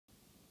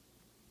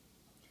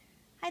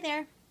Hi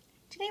there.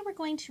 Today we're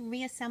going to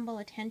reassemble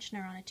a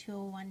tensioner on a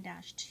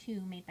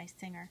 201-2 made by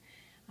Singer.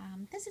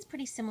 This is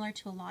pretty similar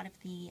to a lot of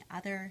the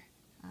other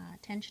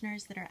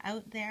tensioners that are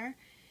out there,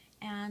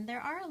 and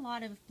there are a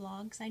lot of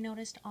blogs I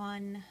noticed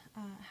on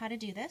how to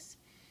do this,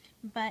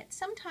 but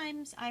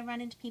sometimes I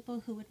run into people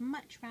who would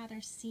much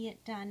rather see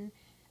it done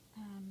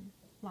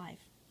live.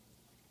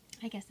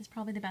 I guess is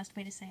probably the best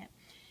way to say it.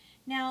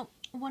 Now,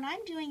 what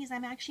I'm doing is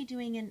I'm actually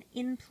doing an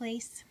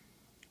in-place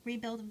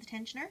rebuild of the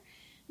tensioner.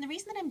 And the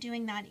reason that I'm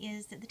doing that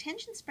is that the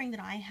tension spring that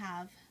I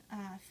have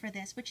for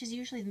this, which is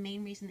usually the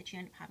main reason that you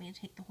end up having to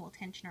take the whole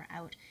tensioner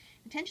out,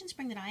 the tension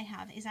spring that I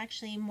have is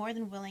actually more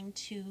than willing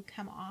to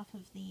come off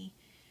of the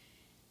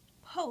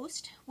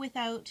post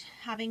without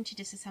having to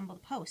disassemble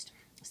the post.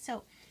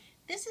 So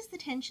this is the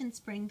tension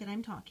spring that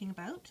I'm talking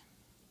about.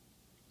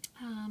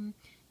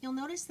 You'll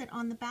notice that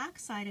on the back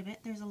side of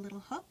it there's a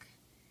little hook,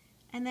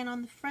 and then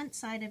on the front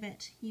side of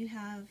it you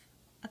have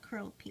a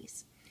curled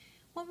piece.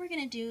 What we're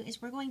going to do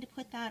is we're going to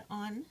put that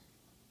on,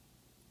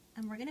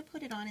 and we're going to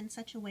put it on in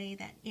such a way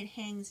that it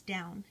hangs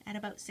down at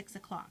about 6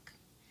 o'clock.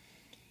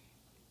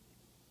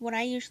 What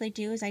I usually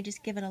do is I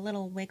just give it a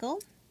little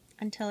wiggle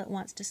until it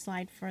wants to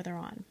slide further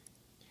on.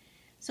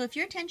 So if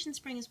your tension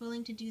spring is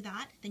willing to do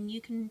that, then you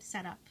can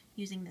set up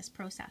using this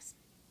process.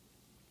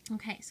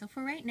 Okay, so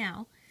for right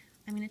now,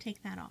 I'm going to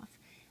take that off.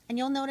 And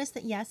you'll notice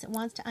that yes, it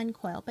wants to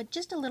uncoil, but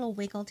just a little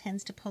wiggle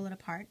tends to pull it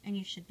apart and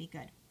you should be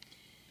good.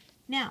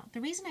 Now,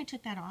 the reason I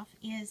took that off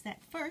is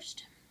that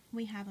first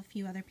we have a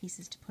few other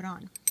pieces to put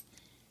on.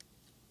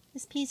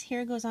 This piece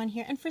here goes on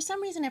here, and for some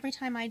reason every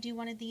time I do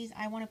one of these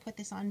I want to put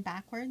this on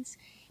backwards,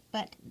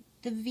 but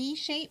the V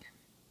shape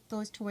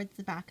goes towards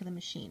the back of the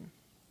machine.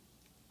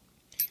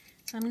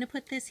 So I'm going to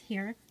put this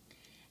here,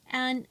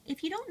 and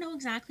if you don't know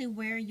exactly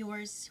where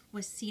yours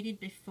was seated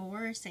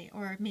before, say,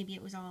 or maybe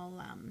it was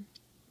all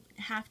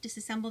half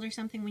disassembled or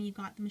something when you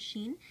got the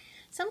machine,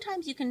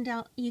 sometimes you can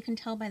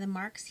tell by the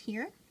marks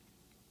here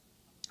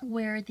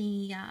where it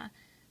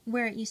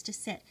used to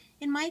sit.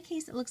 In my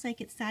case, it looks like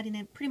it sat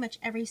in pretty much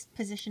every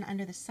position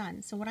under the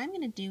sun. So what I'm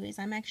going to do is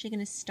I'm actually going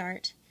to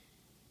start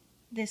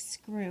this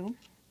screw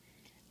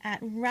at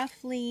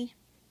roughly,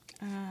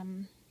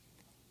 when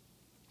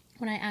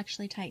I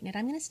actually tighten it,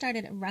 I'm going to start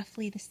it at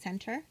roughly the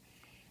center,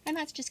 and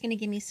that's just going to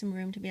give me some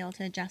room to be able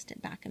to adjust it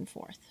back and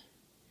forth.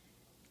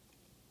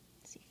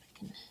 Let's see if I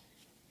can,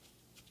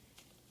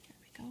 there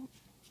we go.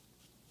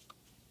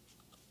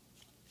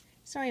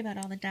 Sorry about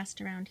all the dust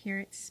around here.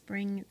 It's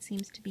spring. It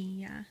seems to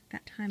be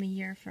that time of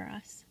year for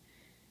us.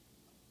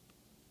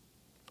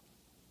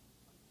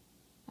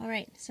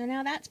 Alright, so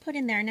now that's put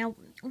in there. Now,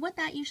 what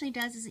that usually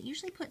does is it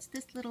usually puts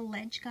this little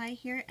ledge guy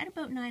here at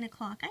about 9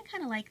 o'clock. I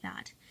kind of like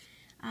that.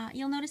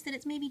 You'll notice that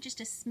it's maybe just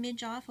a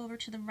smidge off over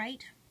to the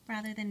right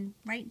rather than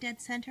right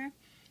dead center.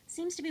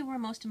 Seems to be where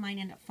most of mine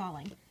end up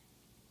falling.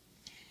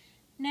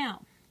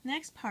 Now, the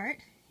next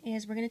part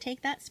is we're going to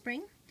take that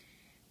spring,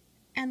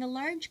 and the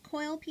large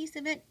coil piece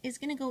of it is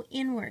going to go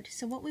inward.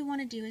 So what we want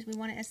to do is we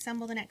want to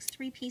assemble the next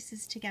 3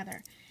 pieces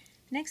together.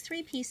 The next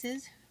 3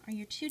 pieces are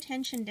your 2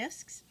 tension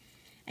discs,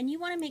 and you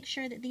want to make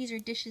sure that these are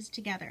dishes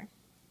together.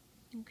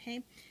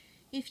 Okay?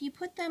 If you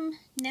put them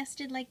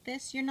nested like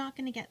this, you're not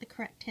going to get the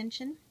correct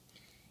tension.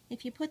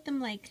 If you put them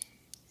like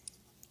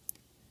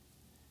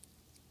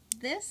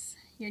this,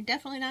 you're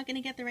definitely not going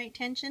to get the right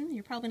tension.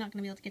 You're probably not going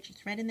to be able to get your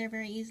thread in there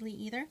very easily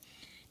either.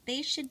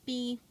 They should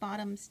be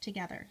bottoms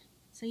together.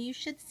 So you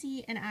should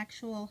see an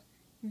actual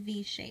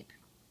V shape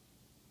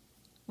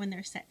when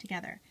they're set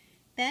together.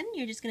 Then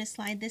you're just going to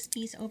slide this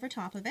piece over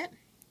top of it.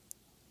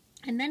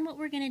 And then what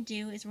we're going to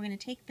do is we're going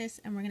to take this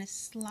and we're going to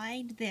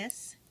slide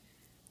this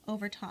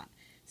over top.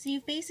 So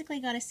you've basically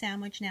got a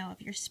sandwich now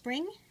of your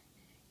spring,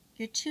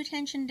 your 2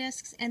 tension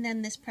discs, and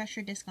then this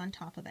pressure disc on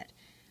top of it.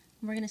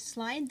 And we're going to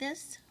slide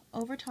this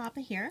over top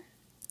of here.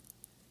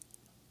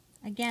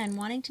 Again,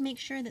 wanting to make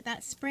sure that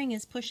that spring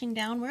is pushing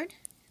downward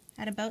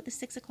at about the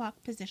 6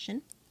 o'clock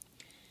position,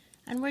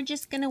 and we're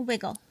just going to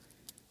wiggle.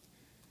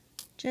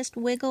 Just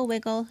wiggle,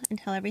 wiggle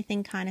until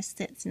everything kind of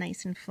sits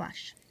nice and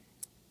flush.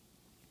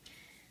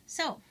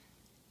 So,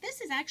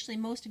 this is actually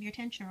most of your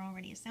tensioner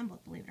already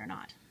assembled, believe it or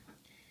not.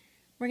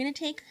 We're going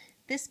to take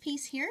this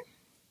piece here,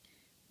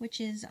 which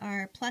is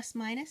our plus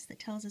minus that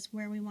tells us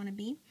where we want to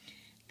be.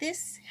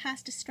 This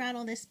has to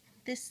straddle this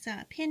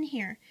pin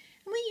here.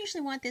 And we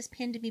usually want this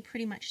pin to be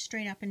pretty much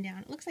straight up and down.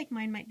 It looks like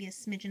mine might be a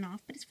smidgen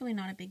off, but it's really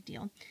not a big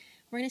deal.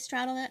 We're going to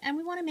straddle it, and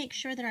we want to make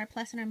sure that our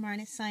plus and our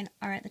minus sign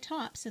are at the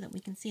top so that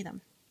we can see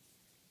them.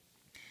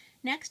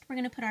 Next, we're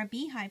going to put our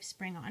beehive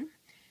spring on.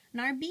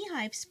 And our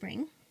beehive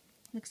spring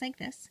looks like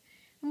this.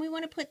 And we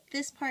want to put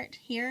this part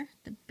here,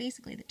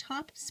 basically the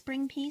top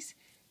spring piece,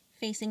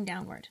 facing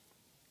downward.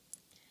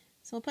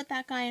 So we'll put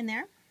that guy in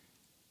there.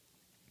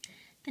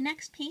 The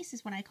next piece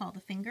is what I call the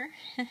finger.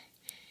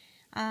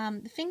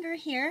 The finger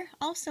here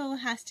also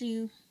has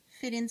to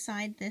fit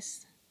inside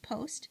this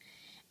post,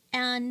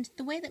 and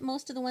the way that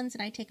most of the ones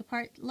that I take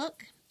apart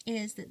look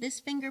is that this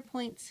finger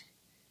points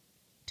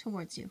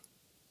towards you.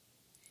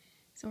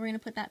 So we're going to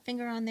put that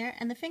finger on there,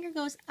 and the finger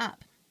goes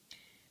up.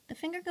 The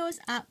finger goes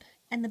up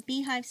and the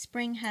beehive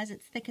spring has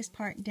its thickest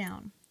part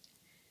down.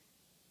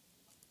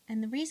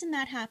 And the reason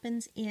that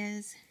happens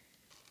is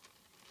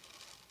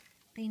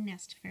they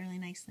nest fairly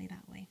nicely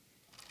that way.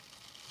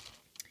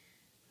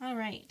 All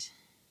right,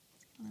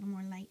 a little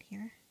more light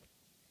here.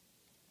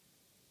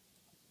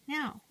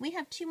 Now, we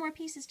have 2 more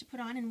pieces to put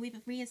on, and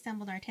we've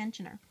reassembled our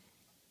tensioner.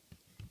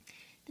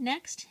 The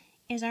next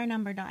is our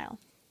number dial.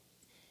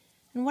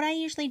 And what I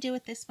usually do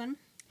with this one,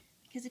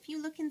 because if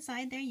you look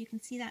inside there, you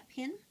can see that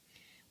pin.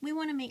 We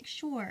want to make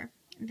sure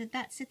that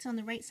that sits on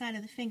the right side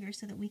of the finger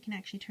so that we can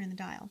actually turn the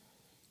dial.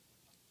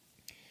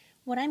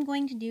 What I'm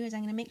going to do is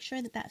I'm going to make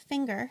sure that that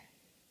finger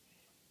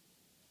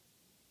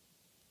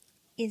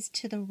is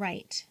to the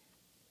right.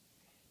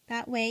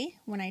 That way,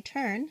 when I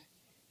turn,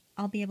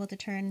 I'll be able to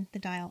turn the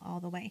dial all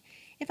the way.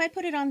 If I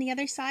put it on the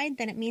other side,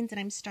 then it means that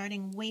I'm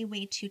starting way,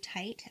 way too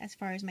tight as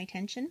far as my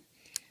tension.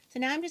 So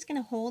now I'm just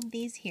going to hold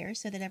these here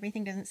so that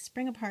everything doesn't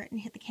spring apart and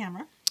hit the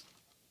camera.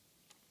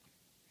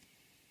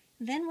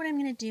 Then what I'm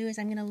going to do is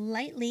I'm going to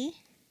lightly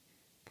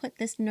put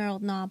this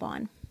knurled knob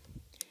on.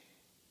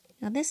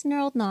 Now this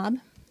knurled knob,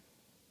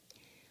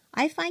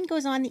 I find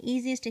goes on the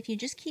easiest if you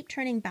just keep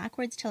turning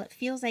backwards till it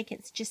feels like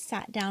it's just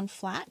sat down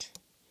flat.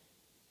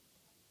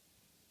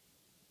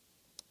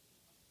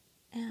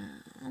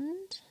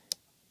 And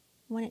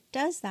when it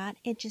does that,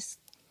 it just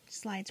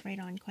slides right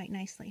on quite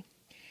nicely.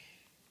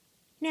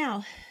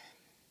 Now,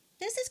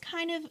 this is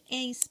kind of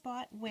a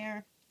spot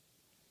where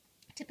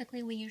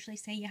typically we usually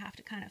say you have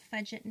to kind of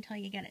fudge it until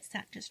you get it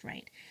set just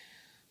right.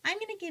 I'm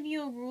going to give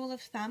you a rule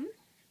of thumb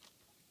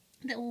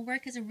that will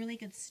work as a really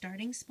good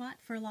starting spot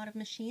for a lot of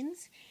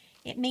machines.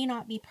 It may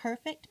not be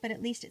perfect, but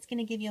at least it's going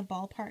to give you a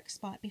ballpark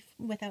spot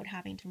without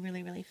having to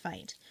really, really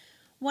fight.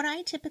 What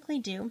I typically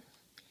do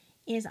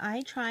is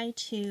I try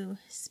to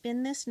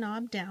spin this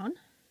knob down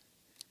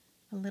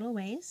a little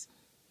ways,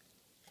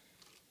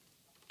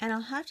 and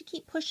I'll have to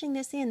keep pushing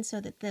this in so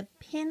that the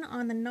pin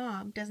on the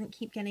knob doesn't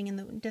keep getting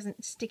in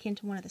doesn't stick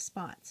into one of the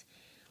spots.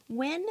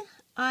 When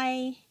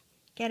I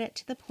get it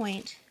to the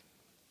point,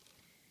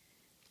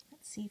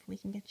 let's see if we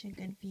can get you a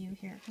good view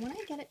here. When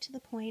I get it to the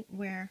point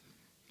where,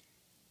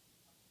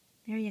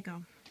 there you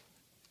go,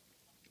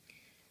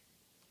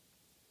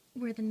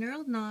 where the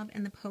knurled knob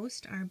and the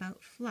post are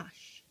about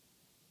flush,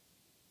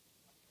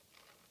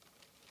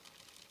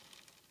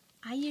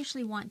 I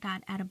usually want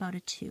that at about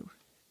a 2.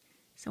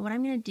 So what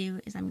I'm going to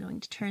do is I'm going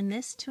to turn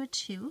this to a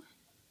 2.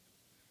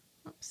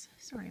 Oops,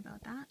 sorry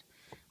about that.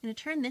 I'm going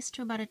to turn this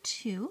to about a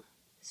 2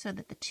 so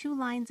that the 2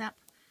 lines up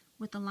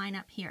with the line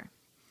up here.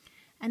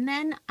 And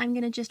then I'm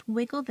going to just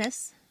wiggle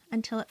this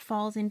until it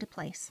falls into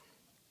place.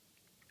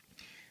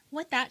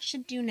 What that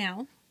should do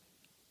now,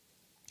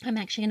 I'm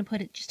actually going to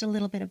put it just a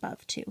little bit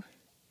above 2.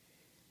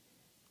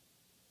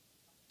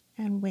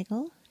 And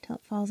wiggle till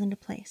it falls into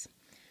place.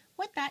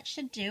 What that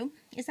should do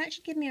is that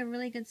should give me a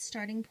really good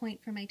starting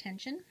point for my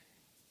tension.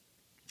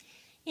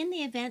 In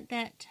the event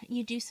that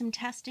you do some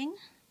testing,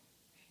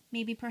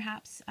 maybe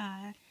perhaps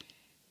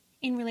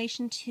in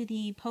relation to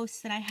the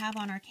posts that I have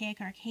on Archaic,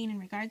 Arcane in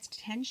regards to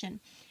tension,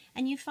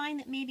 and you find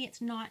that maybe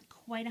it's not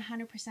quite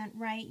 100%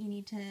 right, you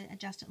need to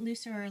adjust it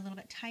looser or a little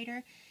bit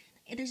tighter,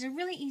 there's a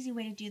really easy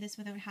way to do this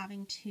without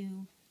having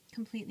to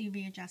completely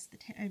readjust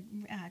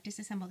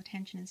disassemble the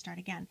tension and start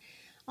again.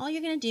 All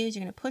you're going to do is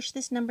you're going to push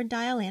this numbered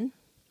dial in,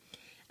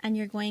 and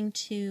you're going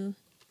to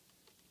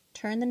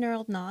turn the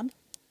knurled knob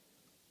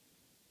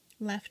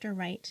left or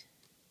right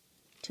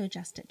to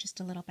adjust it just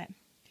a little bit.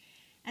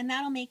 And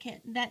that'll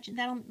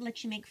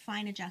let you make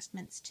fine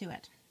adjustments to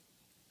it.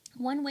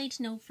 One way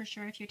to know for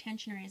sure if your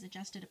tensioner is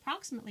adjusted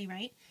approximately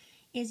right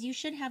is you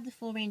should have the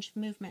full range of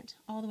movement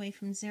all the way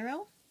from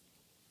 0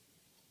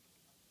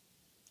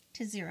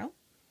 to 0,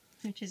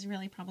 which is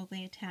really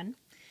probably a 10.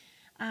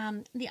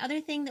 The other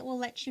thing that will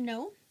let you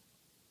know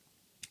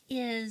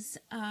is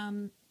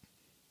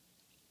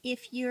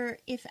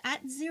if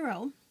at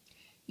 0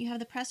 you have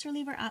the press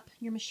lever up,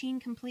 your machine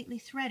completely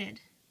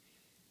threaded,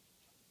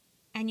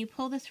 and you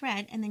pull the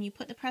thread, and then you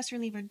put the press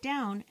lever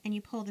down and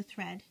you pull the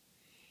thread,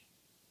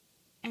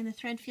 and the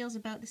thread feels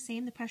about the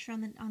same, the pressure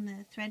on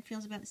the thread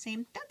feels about the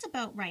same, that's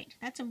about right.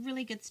 That's a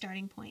really good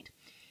starting point.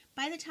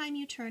 By the time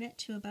you turn it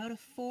to about a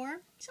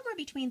 4, somewhere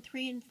between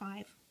 3 and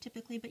 5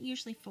 typically, but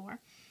usually 4,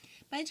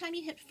 by the time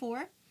you hit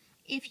 4,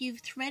 if you've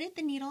threaded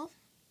the needle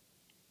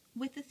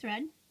with the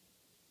thread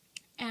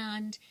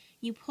and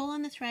you pull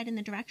on the thread in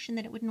the direction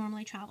that it would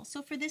normally travel.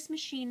 So for this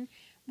machine,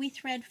 we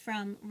thread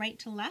from right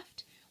to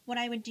left. What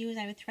I would do is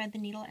I would thread the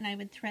needle and I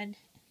would thread,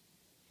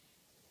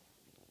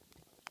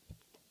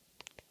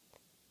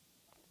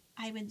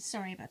 I would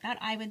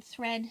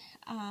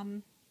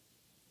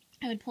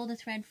pull the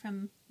thread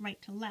from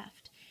right to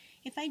left.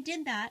 If I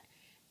did that,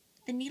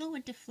 the needle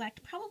would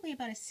deflect probably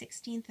about a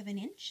 1/16 of an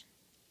inch.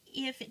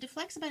 If it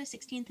deflects about a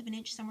 1/16 of an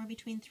inch, somewhere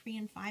between 3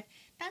 and 5,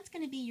 that's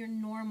going to be your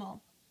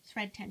normal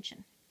thread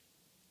tension,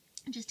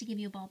 just to give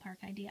you a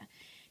ballpark idea.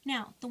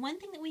 Now, the one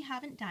thing that we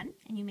haven't done,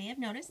 and you may have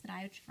noticed that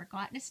I've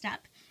forgotten a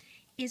step,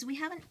 is we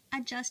haven't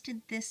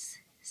adjusted this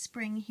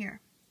spring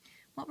here.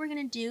 What we're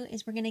going to do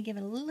is we're going to give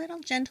it a little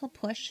gentle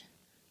push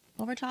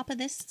over top of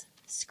this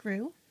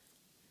screw,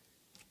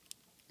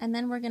 and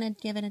then we're going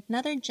to give it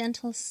another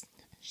gentle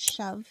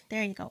shove.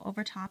 There you go,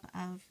 over top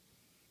of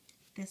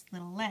this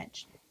little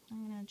ledge.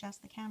 I'm going to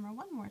adjust the camera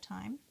one more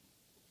time.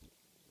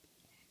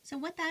 So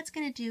what that's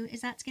going to do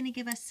is that's going to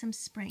give us some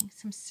spring,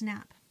 some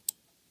snap.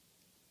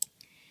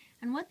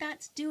 And what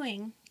that's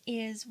doing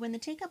is when the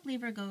take-up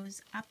lever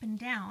goes up and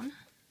down,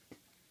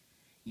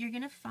 you're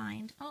going to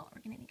find, oh,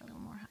 we're going to need a little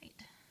more height.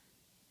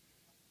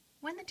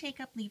 When the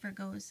take-up lever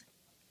goes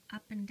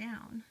up and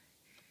down,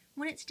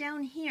 when it's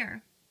down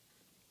here,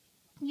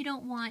 you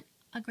don't want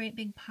a great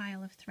big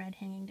pile of thread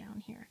hanging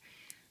down here.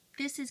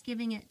 This is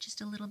giving it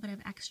just a little bit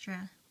of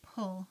extra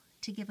pull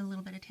to give a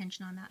little bit of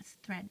tension on that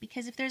thread,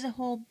 because if there's a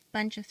whole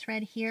bunch of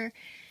thread here,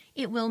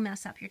 it will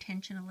mess up your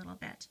tension a little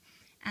bit,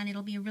 and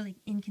it'll be a really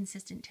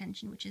inconsistent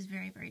tension, which is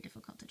very, very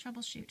difficult to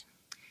troubleshoot.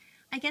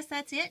 I guess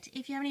that's it.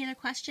 If you have any other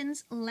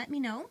questions, let me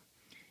know.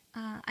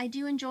 I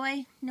do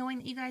enjoy knowing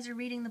that you guys are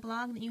reading the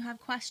blog, that you have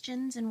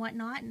questions and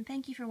whatnot, and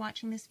thank you for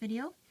watching this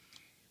video.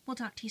 We'll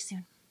talk to you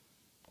soon.